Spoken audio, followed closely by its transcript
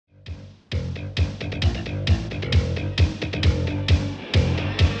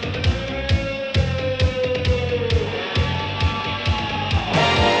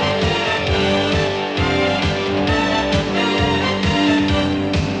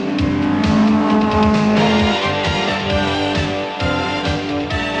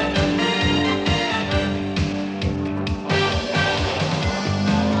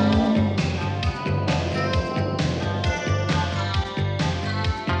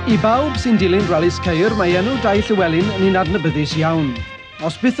I bawb sy'n dilyn rallis ceir, mae enw Dai Llywelyn yn un adnabyddus iawn.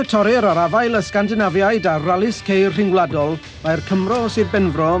 Os byth y torir ar afael y Sgandinafiaid a rallis ceir rhyngwladol, mae'r Cymro o Sir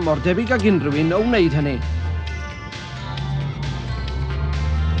Benfro mor debyg ag unrhyw un o wneud hynny.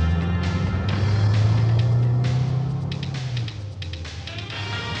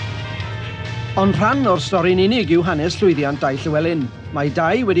 Ond rhan o'r stori'n unig yw hanes llwyddiant Dai Llywelyn. Mae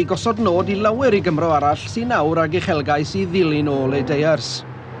Dai wedi gosod nod i lawer i Gymro arall sy'n nawr ag uchelgais i ddilyn ôl ei deiars.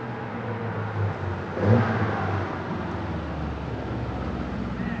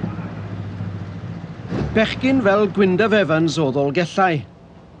 Bechgyn fel Gwyndaf Evans o Ddolgellau.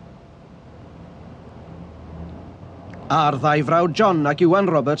 A'r ddau frawd John ac Iwan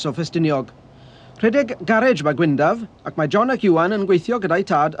Roberts o Ffestiniog. Rhedeg garej mae Gwyndaf, ac mae John ac Iwan yn gweithio gyda'i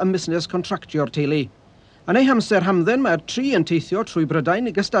tad ym busnes contractio'r teulu. Yn ei hamser hamdden mae'r tri yn teithio trwy Brydain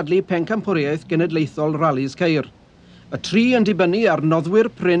i gystadlu pencampwriaeth genedlaethol rallis ceir. Y tri yn dibynnu ar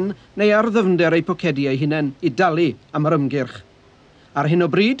noddwyr prin neu ar ddyfnder eu pocedi ei hunain i dalu am yr ymgyrch. Ar hyn o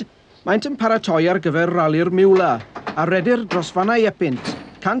bryd, maent yn paratoi ar gyfer Rally'r Mewla a redir dros fannau epynt,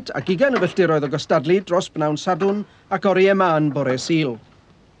 120 o filltiroedd o gystadlu dros bnawn Sadwrn ac oriau man bore Sul.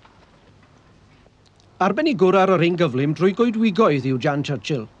 Arbenigwr ar yr un gyflym drwy goedwigoedd yw Jan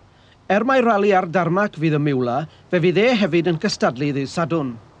Churchill. Er mae rally ar darmac fydd y Mewla, fe fydd e hefyd yn cystadlu ddydd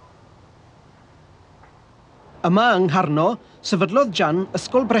Sadwrn. Yma yng Ngharno, sefydlodd Jan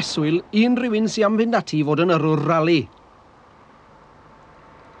ysgol breswyl un rhywun sy'n am fynd ati fod yn yrwr rally.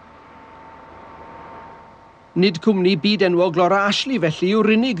 Nid cwmni byd enwog Laura Ashley felly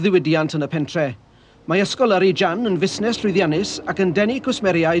yw'r unig ddiwydiant yn y pentre. Mae ysgol yrru Jan yn fusnes llwyddiannus ac yn denu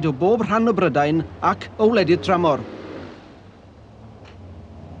cwsmeriaid o bob rhan o Brydain ac o wledydd tramor.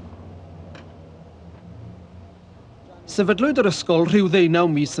 Sefydlwyd yr ysgol rhyw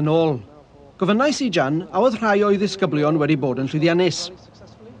 19 mis yn ôl. Gofynnais i Jan a oedd rhai o'i ddisgyblion wedi bod yn llwyddiannus.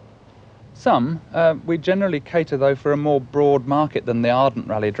 Some, we generally cater though for a more broad market than the ardent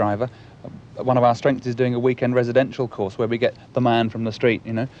rally driver. One of our strengths is doing a weekend residential course where we get the man from the street,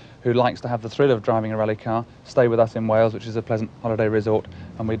 who likes to have the thrill of driving a rally car, stay with us in Wales, which is a pleasant holiday resort,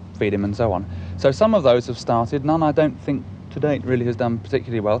 and we feed him and so on. So some of those have started. None I don't think to date really has done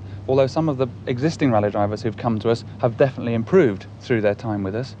particularly well, although some of the existing rally drivers who've come to us have definitely improved through their time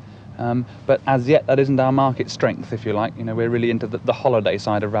with us. But as yet, that isn't our market strength, if you like. We're really into the holiday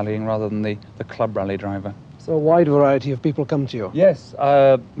side of rallying rather than the club rally driver. So a wide variety of people come to you? Yes,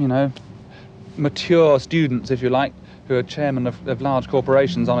 mature students, if you like, who are chairmen of large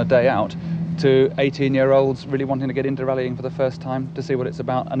corporations on a day out, to 18-year-olds really wanting to get into rallying for the first time to see what it's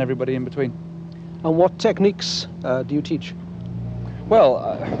about, and everybody in between. And what techniques do you teach?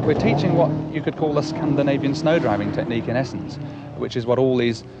 Well, we're teaching what you could call a Scandinavian snow driving technique in essence, which is what all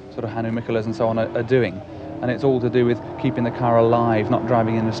these sort of Hannu Mikkolas and so on are doing. And it's all to do with keeping the car alive, not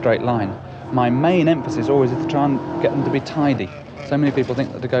driving in a straight line. My main emphasis always is to try and get them to be tidy. So many people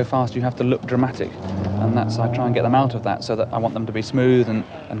think that to go fast you have to look dramatic, and I try and get them out of that, so that I want them to be smooth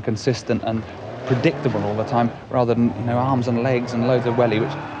and consistent and predictable all the time, rather than arms and legs and loads of welly,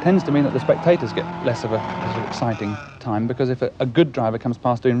 which tends to mean that the spectators get less of a sort of exciting time, because if a good driver comes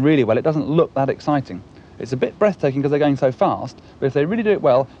past doing really well, it doesn't look that exciting. It's a bit breathtaking because they're going so fast, but if they really do it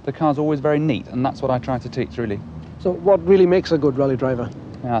well, the car's always very neat, and that's what I try to teach, really. So what really makes a good rally driver?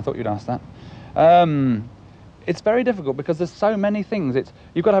 Yeah, I thought you'd ask that. It's very difficult because there's so many things.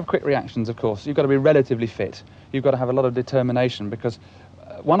 You've got to have quick reactions, of course. You've got to be relatively fit. You've got to have a lot of determination, because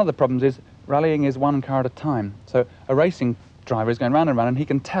one of the problems is rallying is one car at a time. So a racing driver is going round and round, and he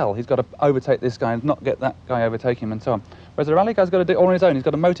can tell he's got to overtake this guy and not get that guy overtake him and so on. Whereas a rally guy's got to do it all on his own. He's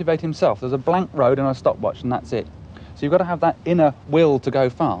got to motivate himself. There's a blank road and a stopwatch, and that's it. So you've got to have that inner will to go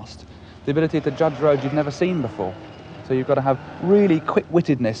fast, the ability to judge roads you've never seen before. So you've got to have really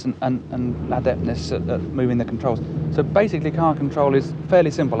quick-wittedness and adeptness at moving the controls. So basically car control is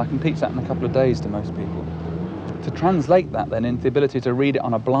fairly simple. I can teach that in a couple of days to most people. To translate that then into the ability to read it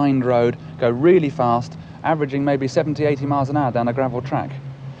on a blind road, go really fast, averaging maybe 70, 80 miles an hour down a gravel track.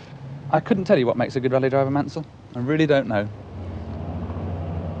 I couldn't tell you what makes a good rally driver, Mansell. I really don't know.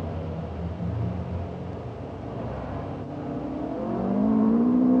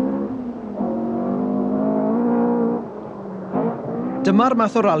 Dyma'r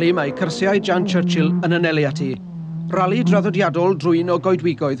math o rally mae cyrsiau Jan Churchill yn anelu ati. Rally draddodiadol drwy'n o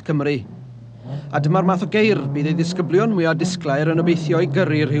goedwigoedd Cymru. A dyma'r math o geir bydd ei ddisgyblion mwyaf disglair yn obeithio i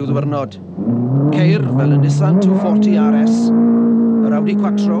gyrru rhyw ddwyrnod. Ceir fel y Nissan 240 RS, yr Audi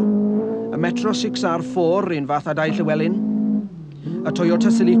Quattro, y Metro 6R4 un fath â Dai Llywelyn, y Toyota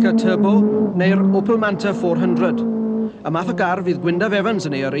Celica Turbo neu'r Opel Manta 400. Y math o gar fydd Gwyndaf Evans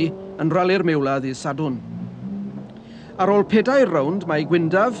yn ei yrru yn Rally'r Mewla ddydd Sadwrn. Ar ôl 4 rownd, mae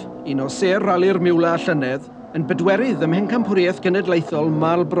Gwyndaf, un o ser Rally'r Mewla llynedd, yn bedwerydd ym Mhencampwriaeth Genedlaethol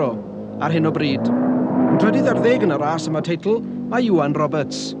Marlborough ar hyn o bryd. Yn drydydd ar 10 yn y ras am y teitl, mae Iwan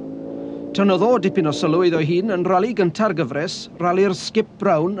Roberts. Tynnodd o dipyn o sylw iddo hun yn rali gynta'r gyfres, Rally'r Skip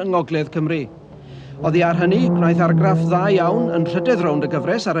Brown yng Ngogledd Cymru. Oddi ar hynny, gwnaeth argraff dda iawn yn 3ydd rownd y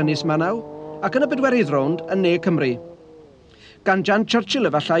gyfres ar Ynys Manaw, ac yn y 4ydd rownd yn Ne Cymru. Gan Jan Churchill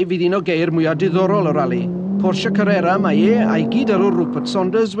efallai fydd un o geir mwyaf diddorol o rali. Porsche Carrera mae a'i gyd ar Rupert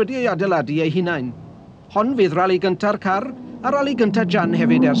Saunders wedi ei adeiladu ei hunain. Hon fydd rali gynta'r car a rali gynta Jan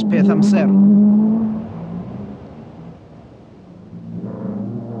hefyd ers peth amser.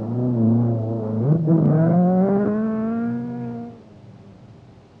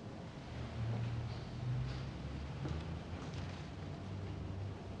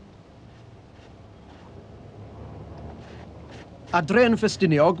 Adre yn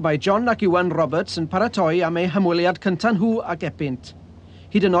Ffestiniog, mae John ac Iwan Roberts yn paratoi am eu hymweliad cynta nhw ag epynt.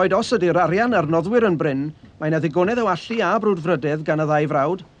 Hyd yn oed os ydy'r arian a'r noddwyr yn bryn, mae yna ddigonedd o allu a brwdfrydydd gan y ddau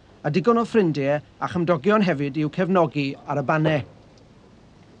frawd, a digon o ffrindiau a chymdogion hefyd i'w cefnogi ar y bannau.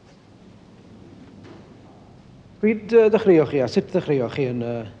 Pryd ddechreuoch chi a sut ddechreuoch chi yn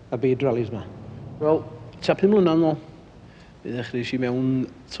y byd rallies yma? Wel, tua 5 mlynedd nôl. Fe ddechreuais i mewn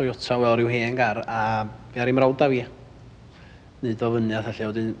Toyota wel rhyw hen gar a fe ar ei mrawd da fi. Nid o fyny a lle,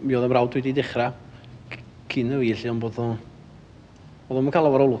 wedyn mi oedd y mrawd wedi dechrau cyn y fi, lle, ond bod o'n... Oedd o'n cael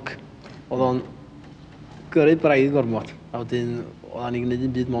o'r olwg. Oedd o'n gyrru braidd gormod. A wedyn, oedd o'n ei gwneud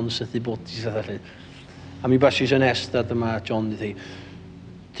un byd mond sythu bodis a lle. A mi basis yn est, a dyma John wedi dweud,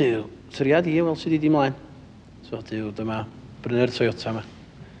 Dyw, tyriad i, wel sydd wedi mlaen. So, dyw, dyma brynu'r Toyota yma.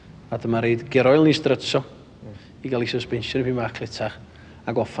 A dyma reid geroel ni strytso i gael ei suspension fi bach cletach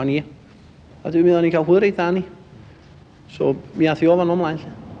a goffa ni. A dwi'n meddwl ni cael hwyr ei da ni. So, mi ath i o fan o mlaen.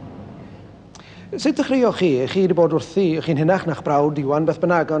 Sut dechreuoch chi? Chi wedi bod wrthi, chi'n hynach na'ch brawd, Iwan, beth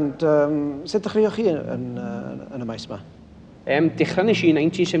bynnag, ond sut dechreuoch chi yn y maes yma? Dechrau nes i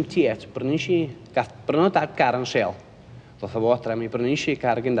 1978, brynu'n i, brynu dad gar yn sel. Doedd o adre, mi brynu'n i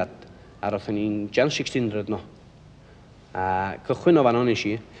gar gen dad, a roedd ni'n Jan 1600 no. A cychwyn o fan o nes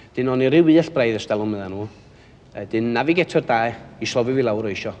i, dyn o'n i ryw wyll braidd ystel o'n meddwl nhw. Dyn navigator da i slofi fi lawr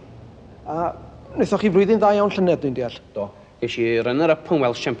o isio. A wnaethoch chi flwyddyn dda iawn llynedd, dwi'n deall? Do. Nes i runner-up yn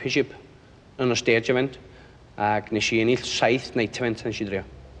Welsh Championship yn y stage event, ac nes i ennill 7 night event nes i drio.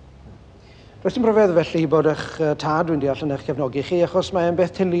 Roes ti'n bryfedd felly bod eich tad, dwi'n deall, yn eich cefnogi chi, achos mae'n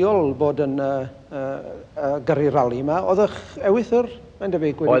beth teuluol bod yn gyrru rali yma. Oedd eich ewythr, mae'n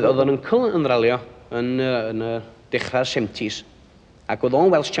debyg? Oedd o'n uncle yn ralio yn y dechrau'r 70s, ac oedd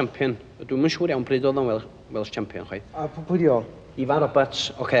o'n Welsh Champion. Dwi'n yn siŵr iawn bryd oedd o'n Welsh Champion, chwaith. A pwy di o? Iwan Roberts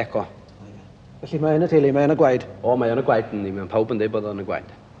o Ceco. Felly mae yn y teulu, mae yn y gwaed? O, mae yn y gwaed yn ni, mae'n pawb yn dweud bod o'n y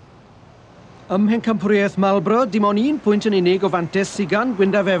gwaed. Ym Mhencampwriaeth Marlborough, dim ond 1 pwynt yn unig o fantes sy'n gan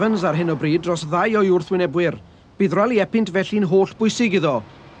Gwyndaf Evans ar hyn o bryd dros 2 o'i wrthwynebwyr. Bydd rali epynt felly'n holl bwysig iddo.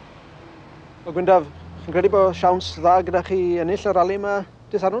 O Gwyndaf, chi'n credu bod siawns dda gyda chi ennill y rali yma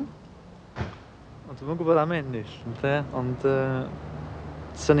dys arnwn? Dwi'n gwybod am ennill, ond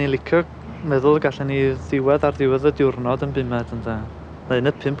sy'n ni'n licio meddwl gallen ni ddiwedd ar ddiwedd y diwrnod yn bumed yn da. Neu yn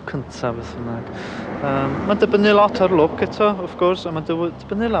y 5 cyntaf beth bynnag. Mae'n dibynnu lot o'r look eto, of course, a mae'n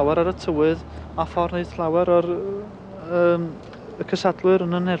dibynnu lawer ar y tywydd a ffordd wneud llawer o'r y cysadlwyr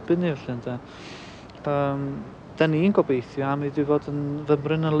yn erbyn ni felly ynde. Da ni'n gobeithio am i di fod yn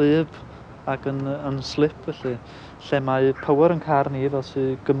fymryn y lyb ac yn slip felly, lle mae power yn car ni fel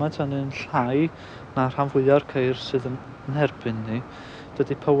sy'n gymaint yn llai na rhan fwyaf o'r ceir sydd yn erbyn ni.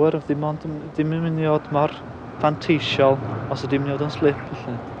 Dydy power ddim yn mynd i fod mor fanteisiol os ydy'n mynd i fod yn slip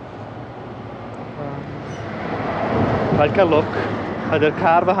felly. Rhaid cael look, rhaid i'r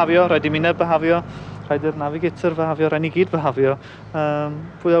car behafio, rhaid i myneb behafio, rhaid i'r navigator behafio, rhaid ni gyd behafio.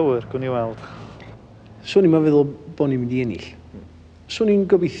 Pwy o wyr, gwn i weld. Swn i'n meddwl bod ni'n mynd i ennill. Swn i'n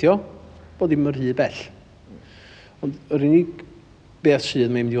gobeithio bod ddim yn rhy bell. Ond yr unig beth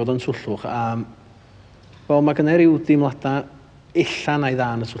sydd mae'n mynd i fod yn twllwch. Wel, mae gynnu rhyw deimladau illa na'i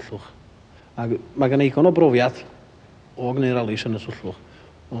dda yn y twllwch. Mae gynnu igon o brofiad o gwneud rallies yn y twllwch.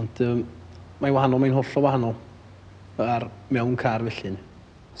 Ond mae'n wahanol, mae'n holl o wahanol ar mewn car felly.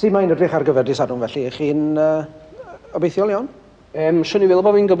 Sut mae'n edrych ar gyfer disadwn felly? Chi'n obeithiol iawn? Swn i'n feddwl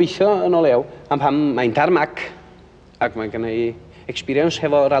bod fi'n gobeithio yn o lew, am pam mae'n tarmac, ac mae gen i experience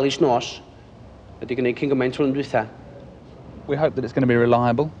hefo rallies nos, ydy gwneud cyn gymaint rhwng dwytha. We hope that it's going to be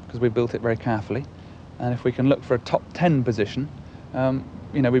reliable, because we've built it very carefully. And if we can look for a top 10 position,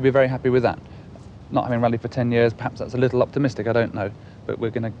 we'd be very happy with that. Not having rallied for 10 years, perhaps that's a little optimistic, I don't know. But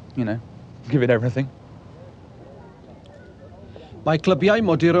we're going to, give it everything. Mae clybiau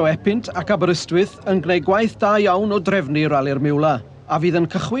modur o Epynt ac Aberystwyth yn gwneud gwaith da iawn o drefnu Rally'r Mewla, a fydd yn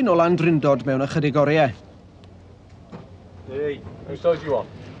cychwyn o Landrindod mewn ychydig oriau. Hey, whose side do you want?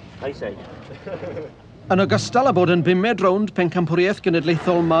 I say. Yn ogystal â bod yn 5 rownd pencampwriaeth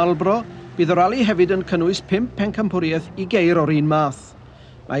genedlaethol Marlborough, bydd y rally hefyd yn cynnwys 5 pencampwriaeth i geir o'r un math.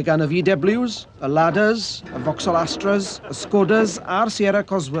 Mae gan y VWs, y Ladders, y Vauxhall Astras, y Skodas a'r Sierra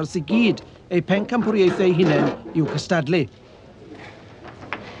Cosworths i gyd eu pencampwriaethau hunain i'w cystadlu.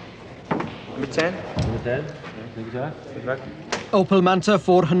 Number 10. Number 10. Thank you, sir. Opel Manta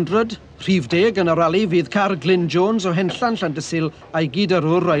 400, rhif 10 yn y rally fydd car Glyn Jones o Henllan Llandysil a'i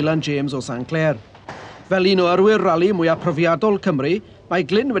gyd-yrwr Ryland James o St Clair. Fel un o arwyr rally mwyaf profiadol Cymru, mae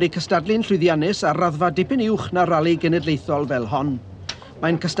Glyn wedi cystadlu'n llwyddiannus ar raddfa dipyn uwch na rally genedlaethol fel hon.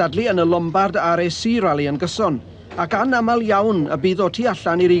 Mae'n cystadlu yn y Lombard RAC rally yn gyson, ac anaml iawn y bydd o tu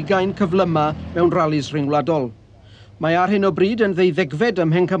allan i'r 20 cyflyma mewn rallies rhyngwladol. Mae ar hyn o bryd yn ddeuddegfed ym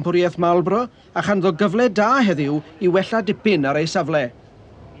mhencampwriaeth Marlborough a chanddo gyfle da heddiw i wella dipyn ar ei safle.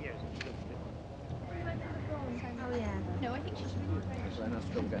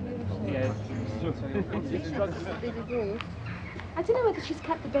 I don't know whether she's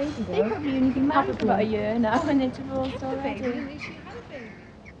kept the baby though. They've probably only been married for about a year now and they're divorced already.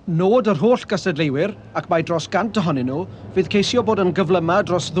 Nod yr holl gystadleuwyr, ac mae dros 100 ohonyn nhw, fydd ceisio bod yn gyflyma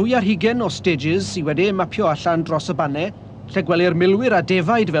dros 220 o stages sydd wedi mapio allan dros y bannau, lle gwelir milwyr a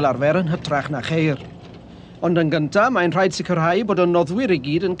defaid fel arfer yn hytrach na cheir. Ond yn gyntaf, mae'n rhaid sicrhau bod y noddwyr i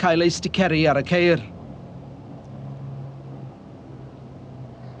gyd yn cael eu sticeri ar y ceir.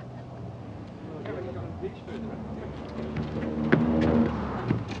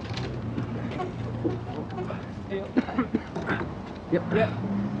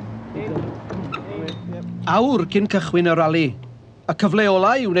 Awr cyn cychwyn y rally. Y cyfle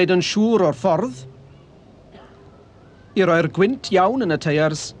ola i wneud yn siŵr o'r ffordd, i roi'r gwynt iawn yn y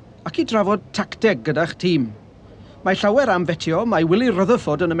teiars ac i drafod tacteg gyda'ch tîm. Mae llawer am fetio, mae Willie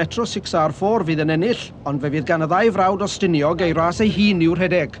Rutherford yn y Metro 6R4 fydd yn ennill, ond fe fydd gan y ddau frawd Ostiniog ei ras ei hun i'w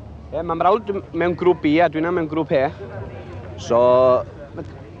rhedeg. Mae mrawd mewn grŵp B a dwi'n mewn grŵp E. So,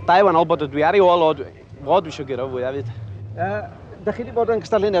 dau wanol bod dwi ar ei ôl o fod dwi eisiau gyro fwyaf fyd. Dych chi wedi bod yn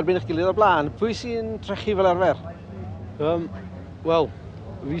cystadlu'n erbyn eich gilydd o blaen. Pwy sy'n trechu fel arfer? Wel,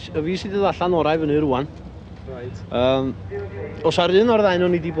 y fi sydd wedi allan orau fyny rwan. Os ar un o'r ddau nhw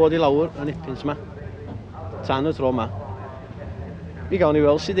ni wedi bod i lawr yn epynt yma, tan y tro yma. Mi gawn ni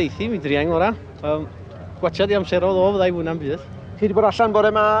weld sydd eithi, mi driang ora. Gwachad i amserodd o fyddai fwyna'n byd. Chi wedi bod allan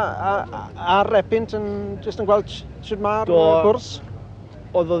bore yma ar epynt yn just yn gweld sydd mae'r gwrs?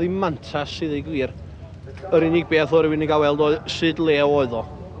 Oedd o ddim mantas sydd ei gwir. Yr unig beth o'r unig a weld o sut le oedd o.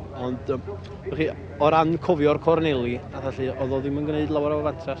 Ond o ran cofio'r corneli, a felly oedd o ddim yn gwneud lawer o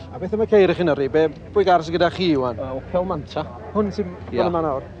fantas. A beth am y ceir eich hynny? Pwy gar sydd gyda chi ywan? Opel Manta. Hwn sy'n bod yma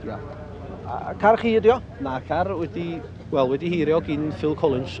nawr? Ia. A car chi ydi o? Na, car wedi hirio gyn Phil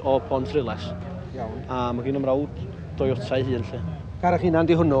Collins o Pont Rhyles. Iawn. A mae gen ymrawd Toyota ei hun lle. Car eich hunan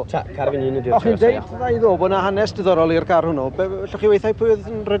di hwnnw? Car fi'n un ydy'r O, chi'n deud dda iddo bod yna hanes diddorol i'r car hwnnw. Llwch chi weithio pwy oedd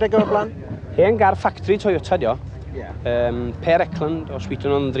yn rhedeg o'r blaen? Hen gar factory Toyota dio. Per Eckland o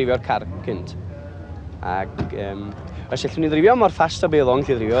Sweden o'n drifio'r car cynt. Ac os allwn ni ddrifio mor ffast a be oedd o'n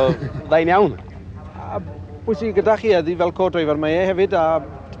gallu ddrifio, ddain iawn. A pwy sydd gyda chi eddi fel co-driver mae e hefyd a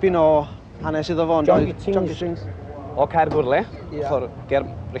dipyn o hanes iddo fo'n John Gittings. O Caer Gwrle, ffordd ger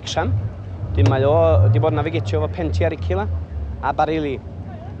Rixan. Mae o wedi bod yn navigatio efo Penty ar Icila a Barili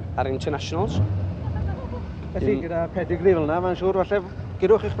ar Internationals. Felly gyda pedigree fel yna, mae'n siŵr falle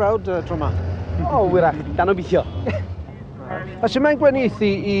gyrwch eich brawd tro yma? O, wyrach, dan o bithio. A sy'n mae'n gweneithu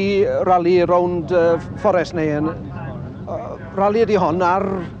i rally rownd fforest neu yn rally ydi hon ar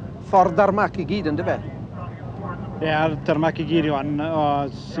ffordd darmac i gyd yn dyfe? Ie, ar darmac i gyd Iwan,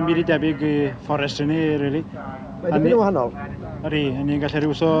 sy'n byd i debyg i fforest yn ni, really. Mae dipyn yn wahanol? Ydy, ni'n gallu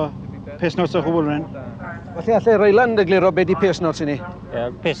rhywso pesnots o chwbl yn. Felly allai Ryland egluro beth i pesnots i ni?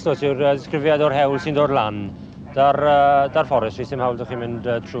 Ie, pesnots yw'r disgrifiad o'r hewl sy'n dod lan. Dar fforestry sy'n hawl ydych chi'n mynd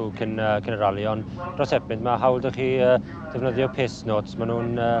trwy cyn y rally, ond dros epynt mae hawl ydych chi defnyddio pesnots. Maen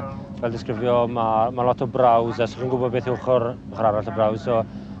nhw'n fel disgrifio, mae lot o braws, a so chi'n gwybod beth yw ochr arall y braws. So,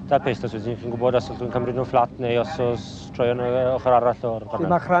 da'r pesnots wedyn chi'n gwybod os ydych chi'n cymryd nhw fflat neu os troi yn ochr arall o'r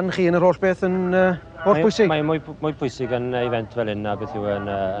gornel. Mae chran chi yn yr holl beth yn holl bwysig? Mae'n mwy pwysig yn event fel hyn na beth yw yn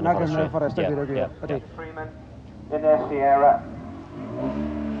y fforestry.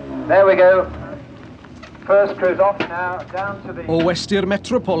 There we go. First cruise off now, down to the... O westy'r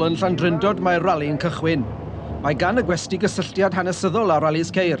Metropol yn Llandrindod mae'r rally'n cychwyn. Mae gan y gwesti gysylltiad hanesyddol â rallies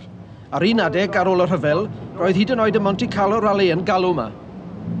ceir. Ar un adeg ar ôl y rhyfel, roedd hyd yn oed y Monte Carlo rally yn galw yma.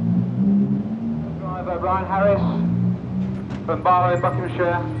 Driver Brian Harris. from Barlow in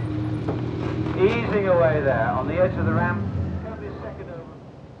Buckinghamshire. Easing away there on the edge of the ramp. Going to be a second over.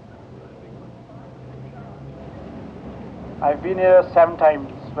 I've been here 7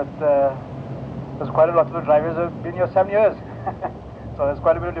 times, but there's quite a lot of the drivers have been here 7 years. So there's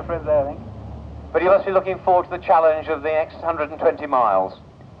quite a bit of difference there, I think. But you must be looking forward to the challenge of the next 120 miles.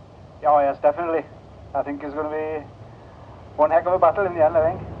 Oh yes, definitely. I think it's going to be one heck of a battle in the end,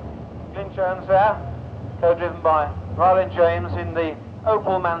 I think. Glyn Jones there, co-driven by Ryland James in the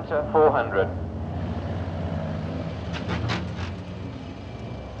Opel Manta 400.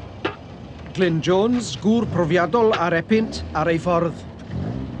 Glyn Jones, gŵr profiadol ar epynt ar ei ffordd.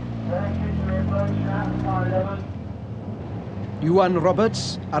 Iwan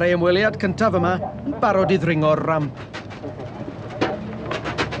Roberts ar ei ymweliad cyntaf yma yn barod I ddringo'r ramp.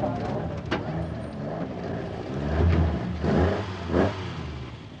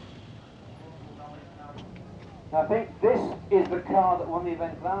 I think this is the car that won the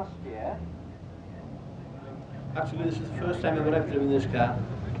event last year. Actually, this is the first time ever I've driven this car.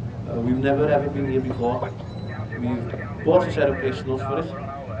 We've never ever been here before. We've bought a set of pistols for it.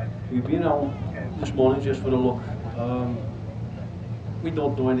 We've been out this morning just for a look. We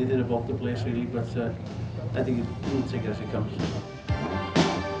don't know anything about the place really, but I think we'll take it as it comes.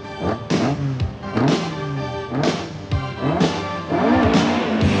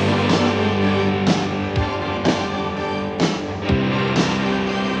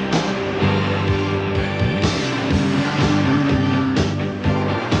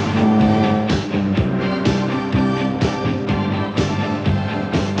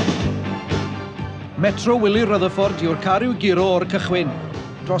 Metro Willie Rutherford yw'r car i'w giro o'r cychwyn.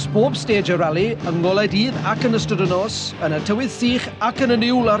 Dros bob stage y rally, yng ngolau dydd ac yn ystod y nos, yn y tywydd sych ac yn y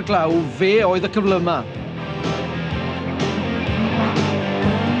niwl ar glaw, fe oedd y cyflyma.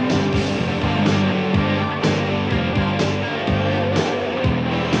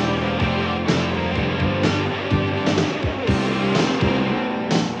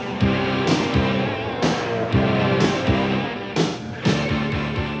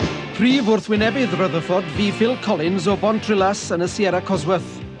 Prif wrthwynebydd Rutherford fi Phil Collins o Bontrilas yn y Sierra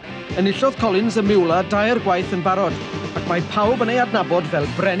Cosworth. Enillodd Collins y Mewla 2 gwaith yn barod, ac mae pawb yn ei adnabod fel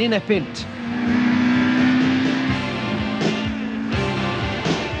brenin epynt.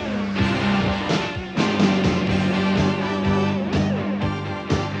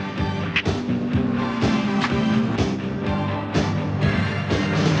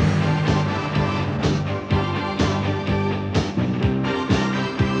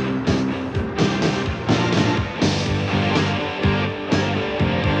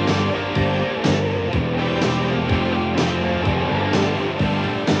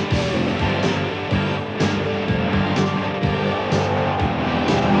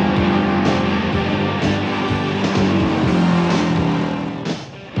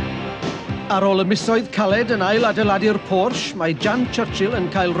 Ar ôl y misoedd caled yn ail adeiladu'r Porsche, mae Jan Churchill yn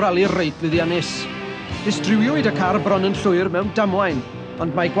cael rali reit fuddiannus. Distriwiwyd y car bron yn llwyr mewn damwain,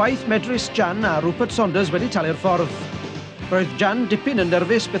 ond mae gwaith medrus Jan a Rupert Saunders wedi talu'r ffordd. Roedd Jan dipyn yn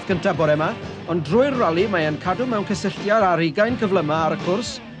nerfus byth cyntaf bore yma, ond drwy'r rali mae e'n cadw mewn cysylltiad ar 20 cyflyma ar y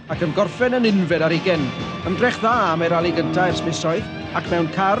cwrs ac yn gorffen yn unfed ar 20. Ymdrech dda am ei rali gyntaf ers misoedd ac mewn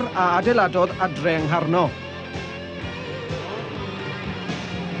car a adeiladodd adre yng Ngharno.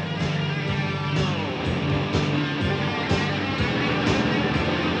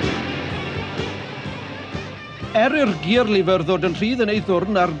 I'r gyr lifer ddod yn rhydd yn ei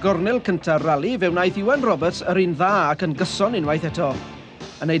ddwrn ar gornel cyntaf rali, fe wnaeth Iwan Roberts yr un dda ac yn gyson unwaith eto.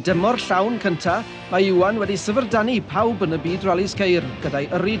 Yn ei dymor llawn cyntaf, mae Iwan wedi syfrdanu pawb yn y byd ralis ceir, gyda'i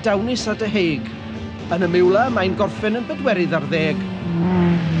yrru dawnus at y heig. Yn y Mewla, mae'n gorffen yn bedwerydd ar 10.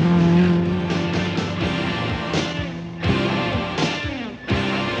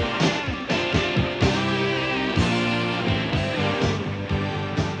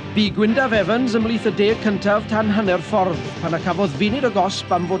 Bu Gwyndaf Evans ymhlith y 10 cyntaf tan hanner ffordd, pan a cafodd funud y gosb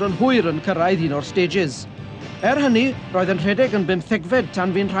am fod yn hwyr yn cyrraedd un o'r stages. Hynny, roedd yn rhedeg yn 15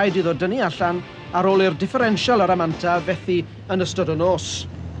 tan fi'n rhaid iddo dynnu allan ar ôl i'r differential ar y Manta fethu yn ystod y nos.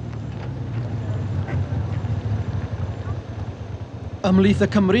 Ymhlith y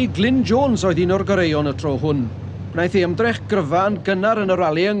Cymru, Glyn Jones oedd un o'r goreion y tro hwn. Wnaeth ei ymdrech gryfa yn gynnar yn y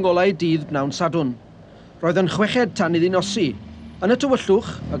rali yng ngolau dydd bnawn Sadwrn. Roedd yn chweched tan iddi nosi. Yn y tywyllwch,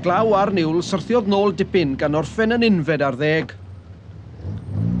 y glaw a'r niwl syrthiodd nôl dipyn gan orffen yn unfed ar 10.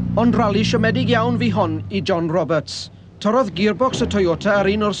 Ond rali siomedig iawn fi hon I John Roberts. Torodd gearbox y Toyota ar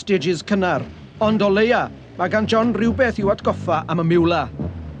un o'r stages cynnar. Ond o leia, mae gan John rhywbeth i'w atgoffa am y Mewla.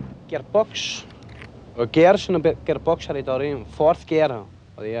 Gearbox. O gers yn y gearbox ar ei dorri, 4th gear.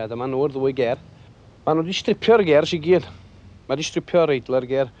 Dyma nhw'r 2 ger. Maen nhw wedi stripio'r gers I gyd. Mae di stripio reidler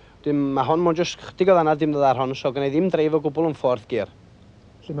ger. Mae hon mae'n jyst chydig o ddana dim dod ar hon, so gan ei ddim dreif o gwbl yn ffordd ger.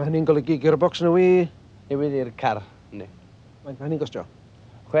 Lle mae hynny'n golygu gearbox nhw i? Newid i'r car, ynddi. Mae hynny'n costio?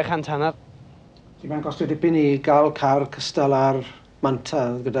 600 hanner. Mae'n costio dipyn i gael car cystal ar manta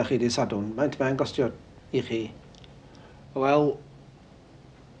gyda chi di Sadwn. Mae'n costio i chi? Wel,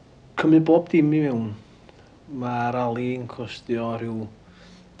 cymryd bob dim i mewn. Mae rally yn costio rhyw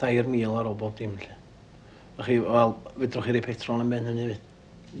 2,000 ar ôl bob dim. Wel, fedrwch chi rei petrol yn ben hynny fyd.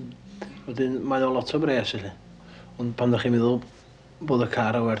 Wedyn, mae o lot o bres, ond pan ydych chi'n meddwl bod y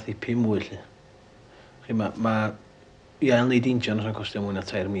car a werth dipyn mwy, mae i ail wneud injan yn costio mwy na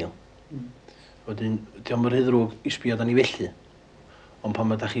 2,000. Wedyn, diolch yn rhy ddrwg i sbio dan ni felly, ond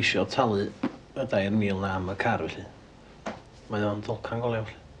pan ydych chi eisiau talu y 2,000 na am y car, felly, mae o'n dolcan go lew.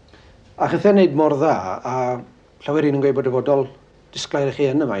 A chythau wneud mor dda, a llawer un yn gweud bod y fodol disglair i chi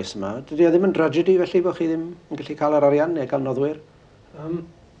yn y maes yma. Dydy o ddim yn tragedy felly bod chi ddim yn gallu cael yr arian neu cael noddwyr?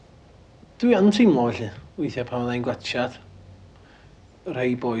 Dwi yn teimlo felly, weithiau pan fyddai'n gwachad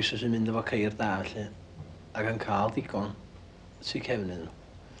rhai boes sy'n mynd efo ceir da felly, ac yn cael digon tu cefn iddyn nhw.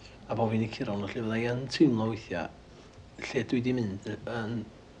 A bod fi'n ecuron felly, fyddai'n teimlo weithiau lle dwi wedi mynd yn...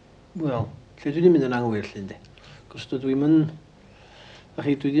 Wel, lle dwi wedi mynd yn anghywir lle, ynddi. Cos dwi wedi mynd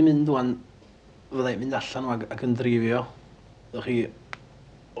dwi'n fyddai'n mynd allan ac yn drifio. Ydych chi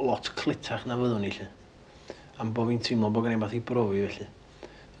lot clitach na fyddwn ni lle. Am bod fi'n teimlo bod gen i math i brofi felly.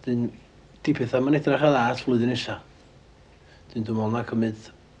 Dyn, di pethau mae'n edrych a dda at flwyddyn nesaf. Dyn, dwi'n meddwl na cymryd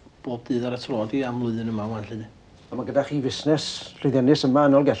bob dydd ar y trod i am flwyddyn yma wan lle. A mae gyda chi fusnes llwyddiannus yma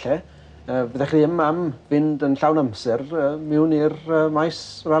yn ôl gellau. Fyddech chi ddim am fynd yn llawn amser mewn i'r maes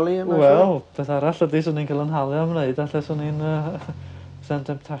rally yma? Wel, beth arall ydy swn i'n cael yn halu am wneud, allai swn i'n sen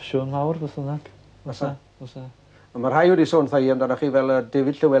temptasiwn mawr beth yna'n. Fysa. Mae rhai wedi sôn thai amdano chi fel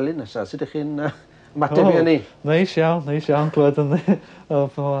David Llywelyn nesaf. Sut ydych chi'n mateb i hynny? Neis iawn clywed hynny.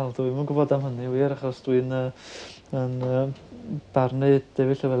 Wel, dwi'n yn gwybod am hynny wir, achos dwi'n barnu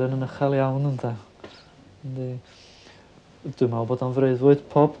David Llywelyn yn uchel iawn ynda. Dwi'n meddwl bod o'n freuddwyd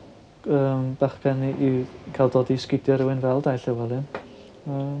pob bachgen i cael dod i sgidio rhywun fel Dai Llywelyn.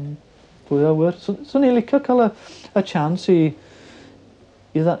 Pwy o wir. Swn i'n licio cael y chance i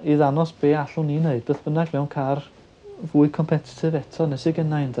ddanos be allwn ni wneud, beth bynnag mewn car fwy competitif eto, nes i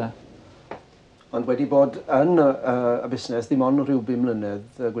gennau ynda. Ond wedi bod yn y busnes ddim ond rhyw 5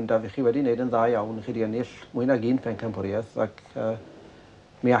 mlynedd, Gwyndaf, i chi wedi wneud yn dda iawn, chi wedi ennill mwy nag un pencampwriaeth, ac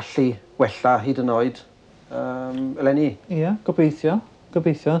mi allu wella hyd yn oed eleni. Ie, gobeithio.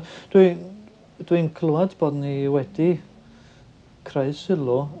 Dwi'n clywed bod ni wedi creu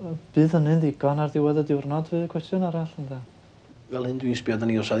sylw, bydd hynny'n ddigon ar diwedd y diwrnod, fydd y cwestiwn arall ynda. Fel hyn dwi'n sbio, da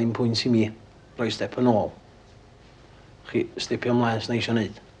ni os a ddim pwynt i mi rhoi step yn ôl. Chi stepio ymlaen sy'n eisiau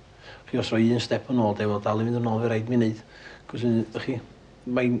wneud. Chi os rhoi un step yn ôl, defo dal i fynd yn ôl fe rhaid mi wneud. Cos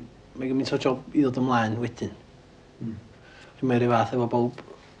mae'n gymaint o job i ddod ymlaen wedyn. Mae'n rhaid fath efo bob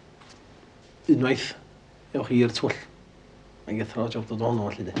unwaith ewch chi i'r twll. Mae'n gethro o job dod o'n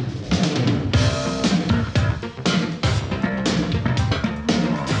ôl, felly.